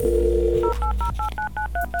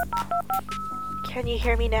Can you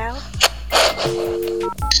hear me now?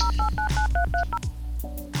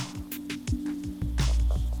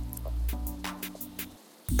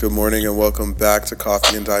 Good morning and welcome back to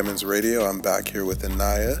Coffee and Diamonds Radio. I'm back here with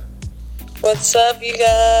Anaya. What's up, you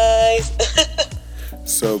guys?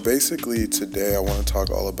 So basically today I want to talk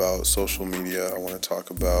all about social media. I want to talk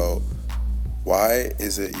about why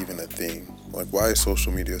is it even a thing? Like, why is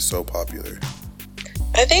social media so popular?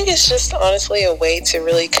 I think it's just honestly a way to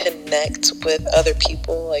really connect with other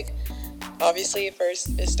people. Like, obviously at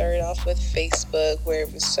first it started off with Facebook, where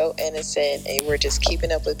it was so innocent and we're just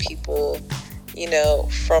keeping up with people,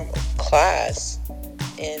 from class.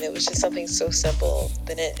 And it was just something so simple.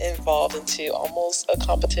 Then it evolved into almost a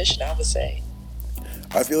competition, I would say.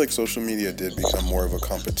 I feel like social media did become more of a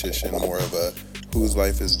competition, more of a whose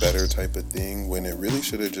life is better type of thing, when it really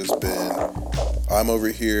should have just been, I'm over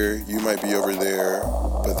here, you might be over there,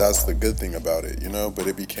 but that's the good thing about it, But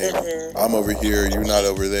it became, I'm over here, you're not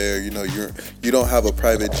over there, you don't have a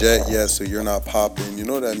private jet yet, so you're not popping, you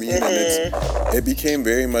know what I mean? And it became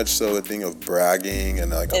very much so a thing of bragging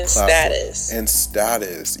and like a platform and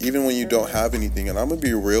status, even when you don't have anything. And I'm gonna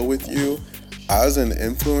be real with you, as an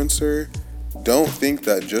influencer, don't think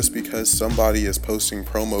that just because somebody is posting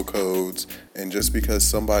promo codes and just because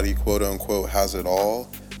somebody quote unquote has it all,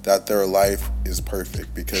 that their life is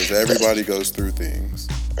perfect, because everybody goes through things.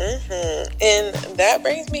 And that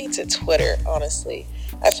brings me to Twitter, honestly.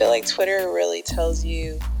 I feel like Twitter really tells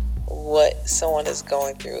you what someone is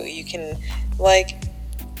going through. You can,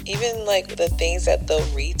 even the things that they'll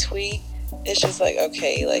retweet, it's just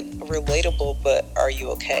okay, relatable, but are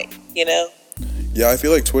you okay, Yeah, I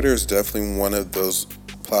feel like Twitter is definitely one of those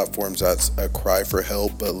platforms that's a cry for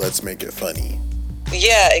help, but let's make it funny.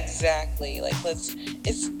 Yeah, exactly.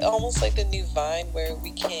 It's almost like the new Vine, where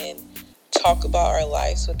we can talk about our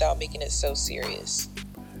lives without making it so serious.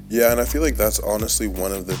 Yeah, and I feel like that's honestly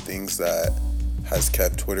one of the things that has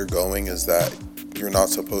kept Twitter going, is that you're not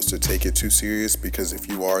supposed to take it too serious, because if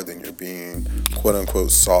you are, then you're being quote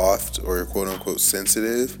unquote soft or quote unquote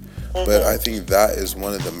sensitive. But I think that is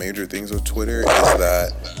one of the major things with Twitter, is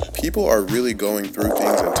that people are really going through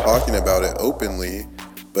things and talking about it openly,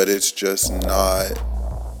 but it's just not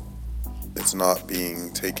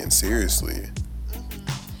being taken seriously.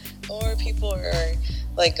 Or people are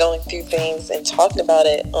going through things and talking about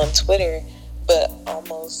it on Twitter, but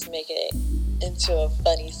almost making it into a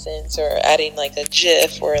funny sense, or adding a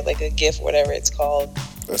GIF or a GIF, whatever it's called.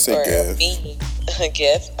 I say GIF. A meme. A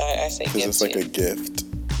GIF. I say GIF. Because it's like a gift.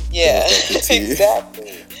 Yeah,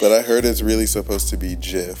 exactly. But I heard it's really supposed to be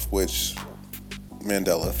GIF, which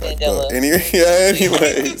Mandela effect. Mandela. But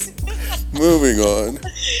anyways, moving on.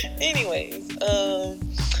 Anyways,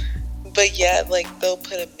 but yeah, they'll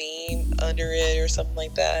put a meme under it or something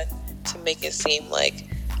like that to make it seem like,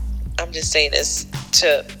 I'm just saying this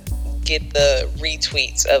to get the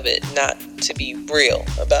retweets of it, not to be real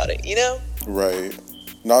about it, Right.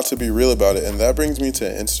 Not to be real about it. And that brings me to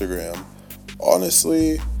Instagram.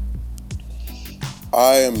 Honestly,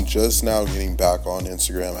 I am just now getting back on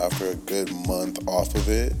Instagram after a good month off of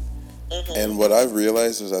it. And what I've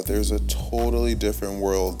realized is that there's a totally different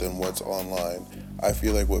world than what's online. I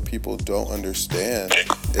feel like what people don't understand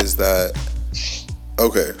is that,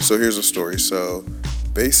 okay, so here's a story. So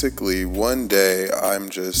basically one day I'm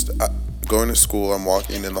just going to school, I'm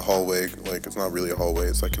walking in the hallway, it's not really a hallway,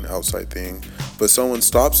 it's like an outside thing. But someone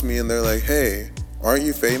stops me and they're like, hey, aren't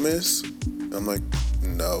you famous? And I'm like,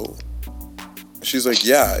 no. She's like,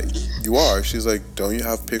 yeah, you are. She's like, don't you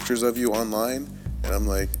have pictures of you online? And I'm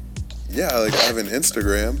like, yeah, I have an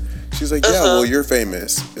Instagram. She's like, yeah, well, you're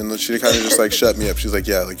famous. And then she kind of just shut me up. She's like,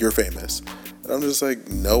 yeah, you're famous. And I'm just like,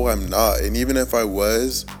 no, I'm not. And even if I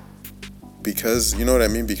was, because, you know what I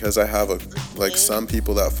mean? Because I have some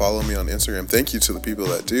people that follow me on Instagram. Thank you to the people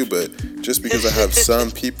that do. But just because I have some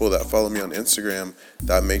people that follow me on Instagram,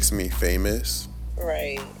 that makes me famous.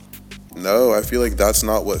 Right. No, I feel like that's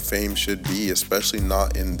not what fame should be, especially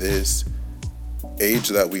not in this age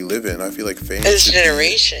that we live in. I feel like fame this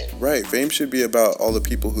generation. Right. Fame should be about all the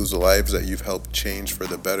people whose lives that you've helped change for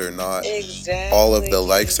the better, not exactly all of the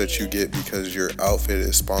likes that you get because your outfit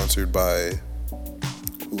is sponsored by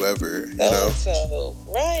whoever, So,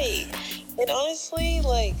 right. And honestly,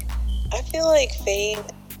 I feel like fame,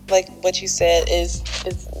 what you said, is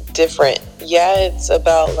different. Yeah, it's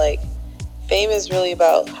about fame is really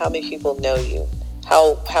about how many people know you,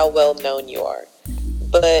 how well known you are.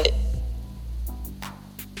 But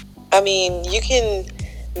I mean, you can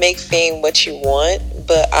make fame what you want,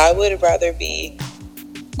 but I would rather be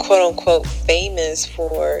quote unquote famous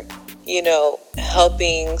for,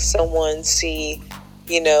 helping someone see,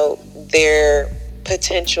 their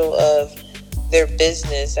potential of their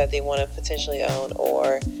business that they want to potentially own,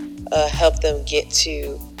 or help them get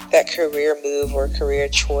to that career move or career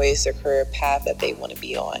choice or career path that they want to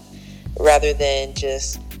be on, rather than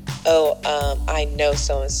just, I know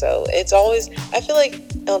so and so. It's always, I feel like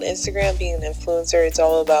on Instagram, being an influencer, it's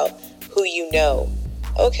all about who you know.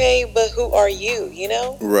 Okay, but who are you, you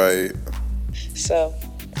know? Right. So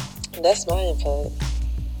that's my input.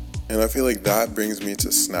 And I feel like that brings me to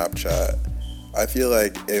Snapchat. I feel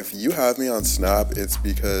like if you have me on Snap, it's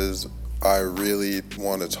because I really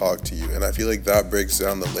want to talk to you. And I feel like that breaks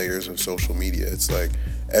down the layers of social media. It's like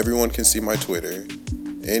everyone can see my Twitter,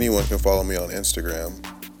 anyone can follow me on Instagram,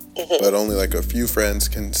 but only like a few friends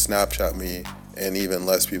can Snapchat me, and even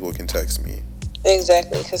less people can text me.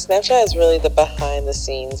 Exactly, because Snapchat is really the behind the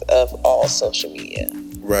scenes of all social media.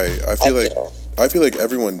 Right. I feel like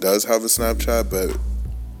everyone does have a Snapchat, but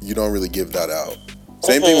you don't really give that out.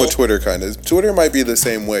 Same thing with Twitter, kind of. Twitter might be the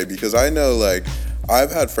same way, because I know, like,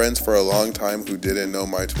 I've had friends for a long time who didn't know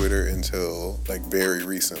my Twitter until, like, very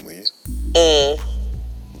recently.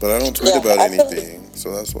 But I don't tweet about anything,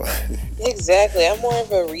 so that's why. Exactly. I'm more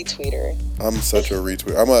of a retweeter. I'm such a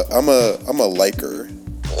retweeter. I'm a liker.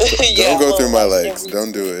 Don't go through my likes.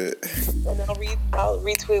 Don't do it. And I'll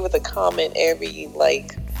retweet with a comment every,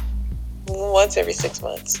 like, once every 6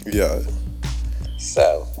 months. Yeah.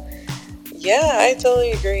 So, yeah, I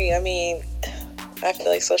totally agree. I mean, I feel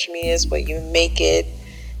like social media is what you make it,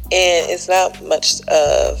 and it's not much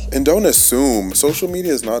of... And don't assume. Social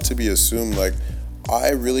media is not to be assumed. Like,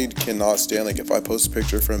 I really cannot stand, like, if I post a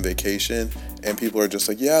picture from vacation and people are just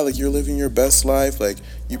like, yeah, like, you're living your best life. Like,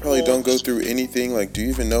 you probably don't go through anything. Like, do you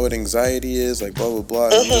even know what anxiety is? Like, blah, blah, blah.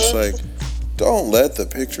 And I'm just like, don't let the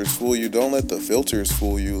pictures fool you. Don't let the filters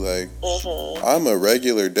fool you. Like, I'm a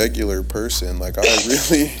degular person. Like,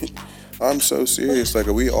 I'm so serious. Like,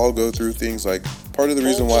 we all go through things. Like, part of the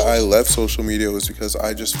reason why I left social media was because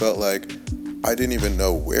I just felt like I didn't even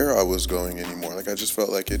know where I was going anymore. Like, I just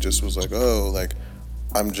felt like it just was like, oh, like,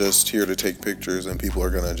 I'm just here to take pictures and people are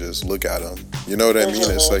going to just look at them. You know what I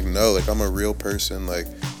mean? It's like, no, like, I'm a real person. Like,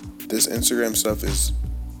 this Instagram stuff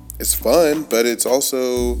it's fun, but it's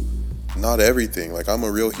also not everything. Like, I'm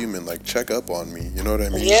a real human. Like, check up on me. You know what I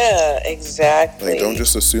mean? Yeah, exactly. Like, don't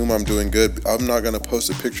just assume I'm doing good. I'm not going to post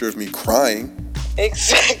a picture of me crying.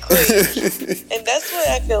 Exactly. And that's what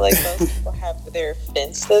I feel like most people have their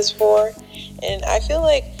Finstas for. And I feel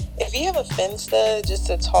like if you have a Finsta just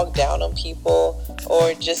to talk down on people,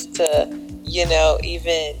 or just to, you know,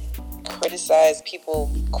 even criticize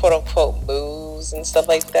people, quote unquote, moves and stuff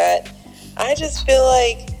like that, I just feel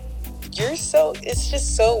like it's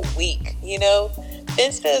just so weak, you know?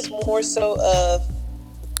 Finsta is more so of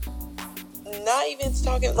not even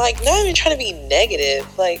trying to be negative.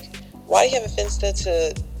 Like, why do you have a Finsta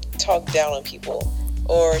to talk down on people,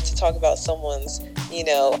 or to talk about someone's, you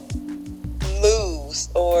know, moves,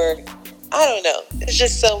 or I don't know. It's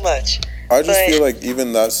just so much. I just feel like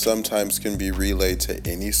even that sometimes can be relayed to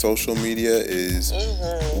any social media is,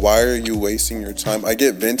 why are you wasting your time? I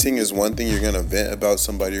get venting is one thing. You're going to vent about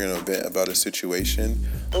somebody. You're going to vent about a situation.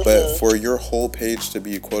 But for your whole page to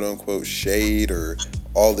be quote unquote shade or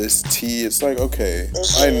all this tea, it's like, okay,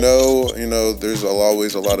 I know, you know, there's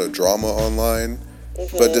always a lot of drama online,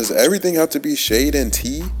 but does everything have to be shade and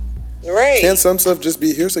tea? Right. Can't some stuff just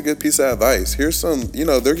be, here's a good piece of advice. Here's some, you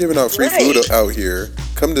know, they're giving out free food out here.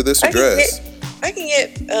 Come to this address. I can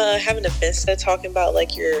get having a Finsta talking about,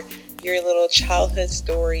 like, your little childhood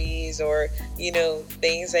stories, or, you know,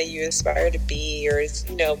 things that you aspire to be, or,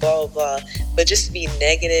 you know, blah, blah, blah. But just to be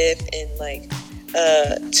negative and, like,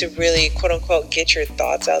 to really, quote unquote, get your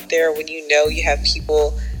thoughts out there when you know you have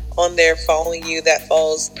people on there following you that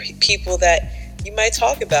follows people that you might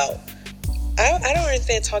talk about. I don't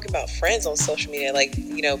understand talking about friends on social media, like,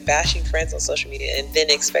 you know, bashing friends on social media and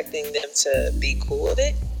then expecting them to be cool with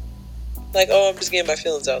it. Like, oh, I'm just getting my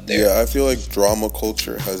feelings out there. Yeah, I feel like drama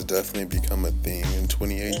culture has definitely become a thing in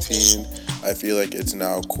 2018. I feel like it's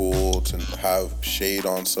now cool to have shade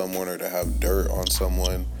on someone or to have dirt on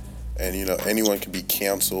someone. And, you know, anyone can be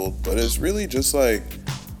canceled. But it's really just like,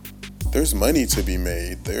 there's money to be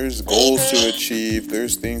made. There's goals to achieve.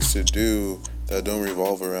 There's things to do that don't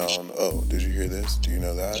revolve around, oh, did you hear this? Do you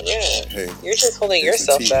know that? Yeah. Hey, you're just holding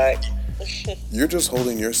yourself back. You're just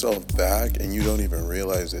holding yourself back and you don't even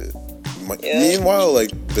realize it. Meanwhile, like,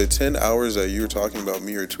 the 10 hours that you were talking about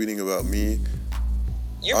me or tweeting about me,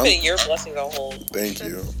 you're putting your blessings on hold. Thank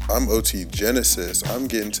you. I'm OT Genesis. I'm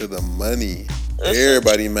getting to the money.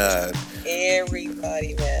 Everybody mad.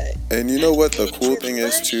 Everybody mad. And you know what the cool thing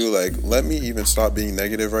is too? Like, let me even stop being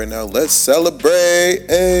negative right now. Let's celebrate.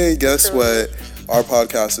 Hey, guess what? Our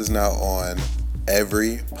podcast is now on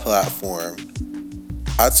every platform.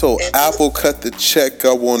 I told Apple cut the check.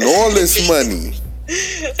 I want all this money.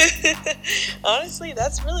 Honestly,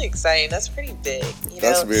 that's really exciting. That's pretty big.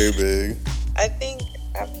 That's very big. I think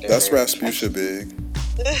after... That's Rasputia big.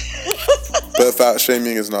 But fat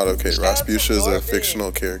shaming is not okay. Rasputia is a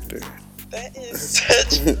fictional character. That is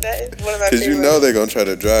one of my favorites. Because you know they're going to try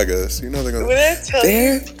to drag us. You know they're going to...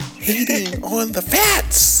 They're hating on the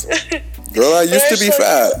fats. Girl, I used to be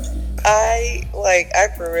fat. I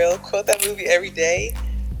for real quote that movie every day.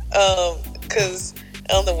 Because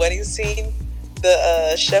on the wedding scene,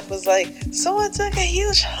 the chef was like, someone took a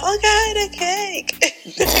huge hunk out of the cake.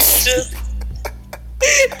 Just...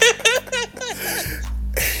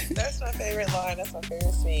 That's my favorite line. That's my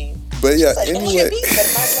favorite scene. But yeah, like, anyway.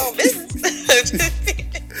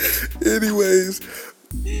 Anyways,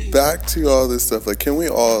 back to all this stuff. Like, can we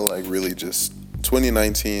all really just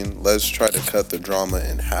 2019? Let's try to cut the drama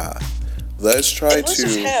in half. Let's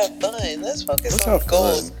just have fun. Let's focus on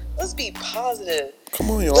goals. Fun. Let's be positive.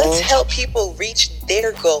 Come on, y'all. Let's help people reach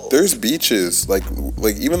their goals. There's beaches. Like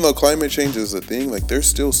even though climate change is a thing, there's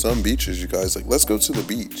still some beaches, you guys. Let's go to the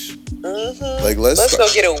beach. Mm-hmm. Let's go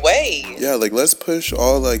get away. Yeah, let's push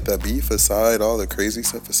all the beef aside, all the crazy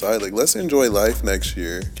stuff aside. Let's enjoy life next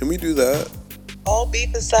year. Can we do that? All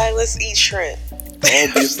beef aside, let's eat shrimp. All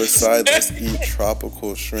beef aside, let's eat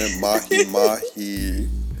tropical shrimp, mahi.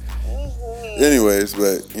 Anyways,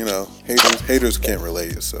 but haters can't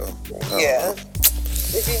relate, so yeah.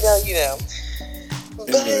 If you know, you know.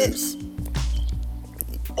 Anyways.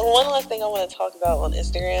 But one last thing I want to talk about on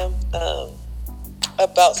Instagram,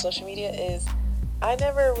 about social media is I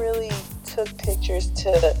never really took pictures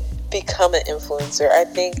to become an influencer. I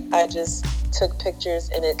think I just took pictures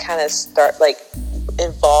and it kind of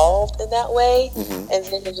evolved in that way. Mm-hmm. And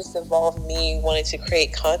then it just involved me wanting to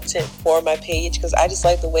create content for my page because I just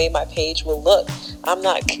like the way my page will look. I'm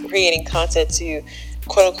not creating content to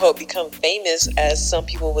quote unquote become famous, as some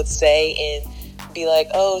people would say, and be like,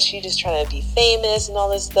 oh, she's just trying to be famous and all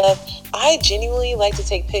this stuff. I genuinely like to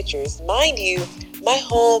take pictures. Mind you, my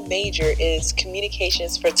whole major is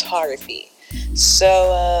communications photography.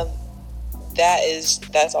 So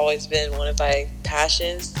that's always been one of my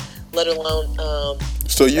passions, let alone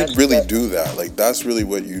so you really do that. That's really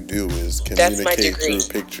what you do, is communicate through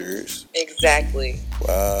pictures. Exactly.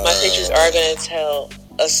 Wow. My pictures are going to tell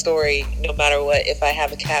a story no matter what, if I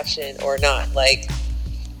have a caption or not.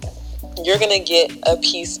 You're going to get a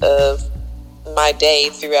piece of my day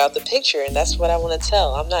throughout the picture, and that's what I want to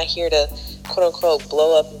tell. I'm not here to quote unquote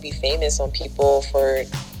blow up and be famous on people for,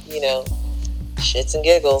 shits and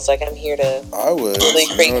giggles. I'm here to really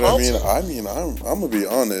create content. I mean, I'm going to be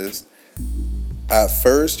honest. At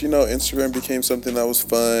first, Instagram became something that was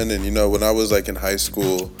fun, and when I was in high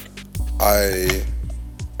school,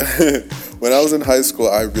 when I was in high school,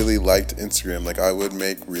 I really liked Instagram. I would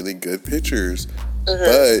make really good pictures. Mm-hmm.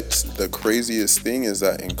 But the craziest thing is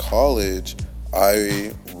that in college,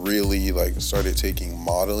 I really started taking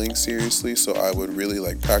modeling seriously. So I would really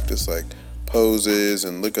practice poses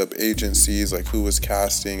and look up agencies, who was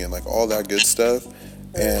casting and all that good stuff.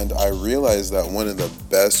 And I realized that one of the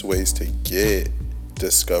best ways to get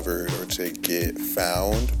discovered or to get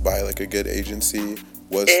found by a good agency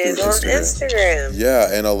was through Instagram. Yeah,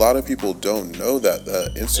 and a lot of people don't know that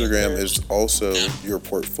Instagram is also your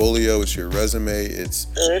portfolio, it's your resume, it's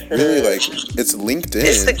really it's LinkedIn.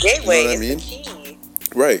 It's the gateway. You know what I mean? The key.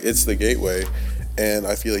 Right, it's the gateway. And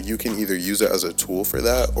I feel you can either use it as a tool for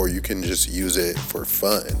that, or you can just use it for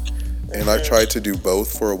fun. And I tried to do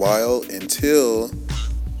both for a while until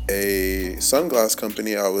a sunglass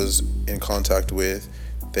company I was in contact with,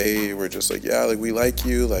 they were just we like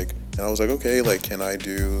you, and I was okay, can I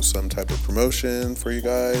do some type of promotion for you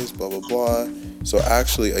guys, blah, blah, blah. So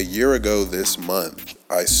actually a year ago this month,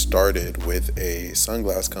 I started with a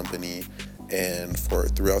sunglass company, and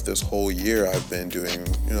throughout this whole year, I've been doing,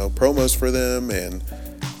 promos for them, and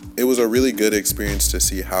it was a really good experience to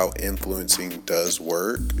see how influencing does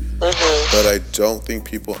work. Mm-hmm. But I don't think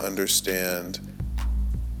people understand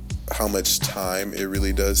how much time it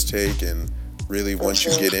really does take, and really once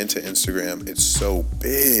you get into Instagram, it's so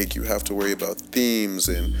big. You have to worry about themes,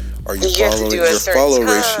 and are you following your follow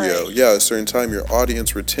ratio? Yeah, a certain time, your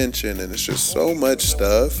audience retention, and it's just so much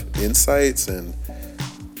stuff, insights, and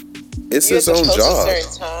it's its own job. You have to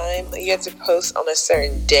post a certain time. You have to post on a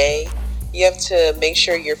certain day. You have to make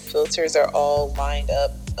sure your filters are all lined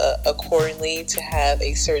up accordingly to have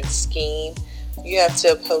a certain scheme. You have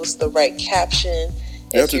to post the right caption.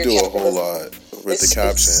 You have to do a whole lot with the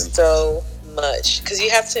caption. So much, because you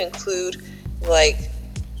have to include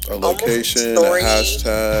a almost location, a story.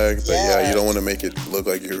 hashtag, but yeah, you Yeah. don't want to make it look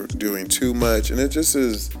like you're doing too much, and it just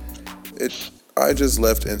is. I just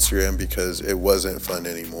left Instagram because it wasn't fun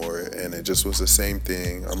anymore, and it just was the same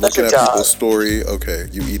thing. I'm That's looking a at job. people's story. Okay,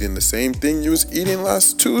 you eating the same thing you was eating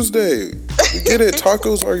last Tuesday. You get it.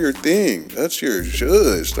 Tacos are your thing. That's your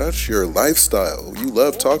zhuzh. That's your lifestyle. You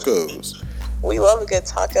love tacos. We love a good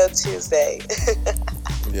Taco Tuesday.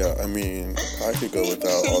 Yeah, I mean, I could go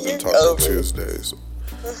without all them You're Taco over it. Tuesdays.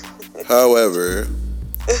 However,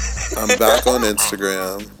 I'm back on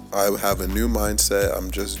Instagram. I have a new mindset.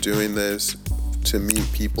 I'm just doing this to meet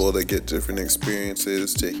people, to get different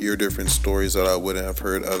experiences, to hear different stories that I wouldn't have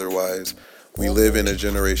heard otherwise. We live in a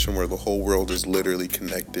generation where the whole world is literally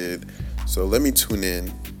connected. So let me tune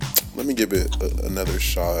in. Let me give it another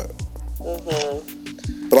shot.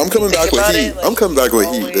 But I'm coming back with heat. I'm coming back with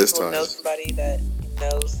heat this time. Know somebody that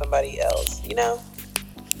knows somebody else, you know?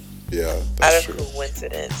 Yeah, Out that's of true.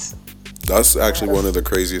 coincidence. That's actually one of the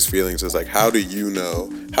craziest feelings. Is like, how do you know?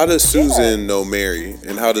 How does Susan know Mary,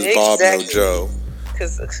 and how does Bob know Exactly. Joe?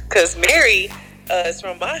 Because Mary is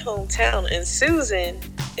from my hometown, and Susan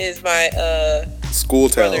is my School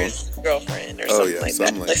town. brother's girlfriend or Oh something yeah, like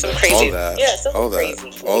something that. like some that. crazy. All that. Yeah, something All that.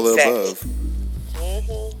 crazy. All the Exactly.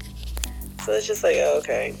 above. So it's just like, oh,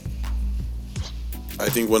 okay. I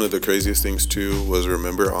think one of the craziest things too was,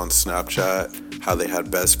 remember on Snapchat how they had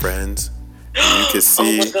best friends. And you could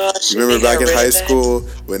see. Oh my gosh, you remember they back got in rid high of that? school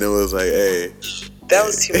when it was like, hey, That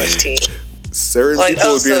was too much tea. certain Like, people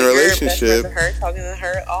oh, would be so in a you're best friends relationship. with her, talking to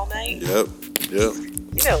her all night? Yep.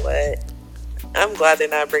 You know what? I'm glad they're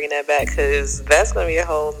not bringing that back, because that's going to be a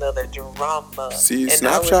whole nother drama. See, And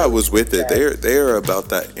I Snapchat was with it. that. They are about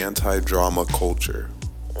that anti-drama culture.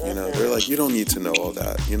 You know, they're like, you don't need to know all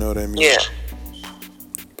that. You know what I mean? Yeah,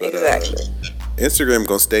 But, exactly. Instagram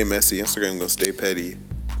gonna stay messy. Instagram gonna stay petty.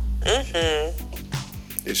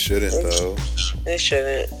 Mm-hmm. It shouldn't though. It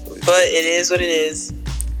shouldn't. But it is what it is.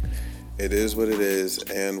 It is what it is.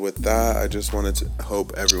 And with that, I just wanted to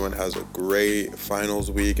hope everyone has a great finals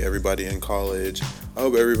week. Everybody in college. I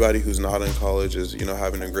hope everybody who's not in college is,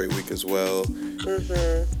 having a great week as well.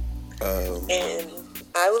 And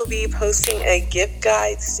I will be posting a gift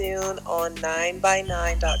guide soon on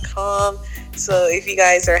 9by9.com. So if you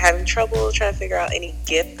guys are having trouble trying to figure out any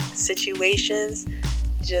gift situations,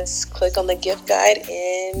 just click on the gift guide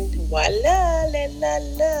and voila, la la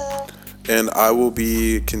la. And I will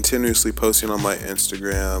be continuously posting on my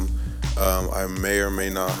Instagram. I may or may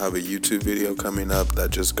not have a YouTube video coming up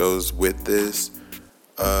that just goes with this.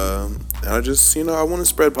 And I just, I want to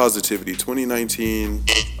spread positivity. 2019,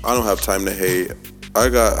 I don't have time to hate. I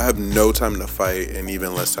have no time to fight and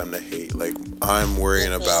even less time to hate. Like, I'm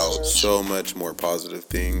worrying about so much more positive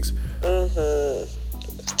things.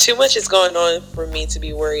 Too much is going on for me to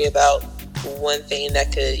be worried about one thing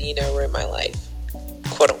that could, ruin my life,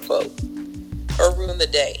 quote unquote, or ruin the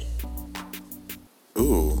day.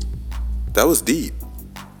 Ooh, that was deep.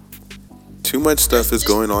 Too much stuff is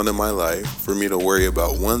going on in my life for me to worry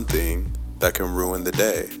about one thing that can ruin the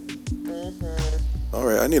day. All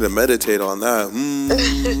right, I need to meditate on that.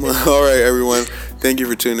 All right, everyone. Thank you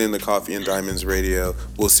for tuning in to Coffee and Diamonds Radio.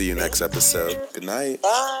 We'll see you next episode. Good night.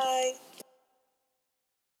 Bye.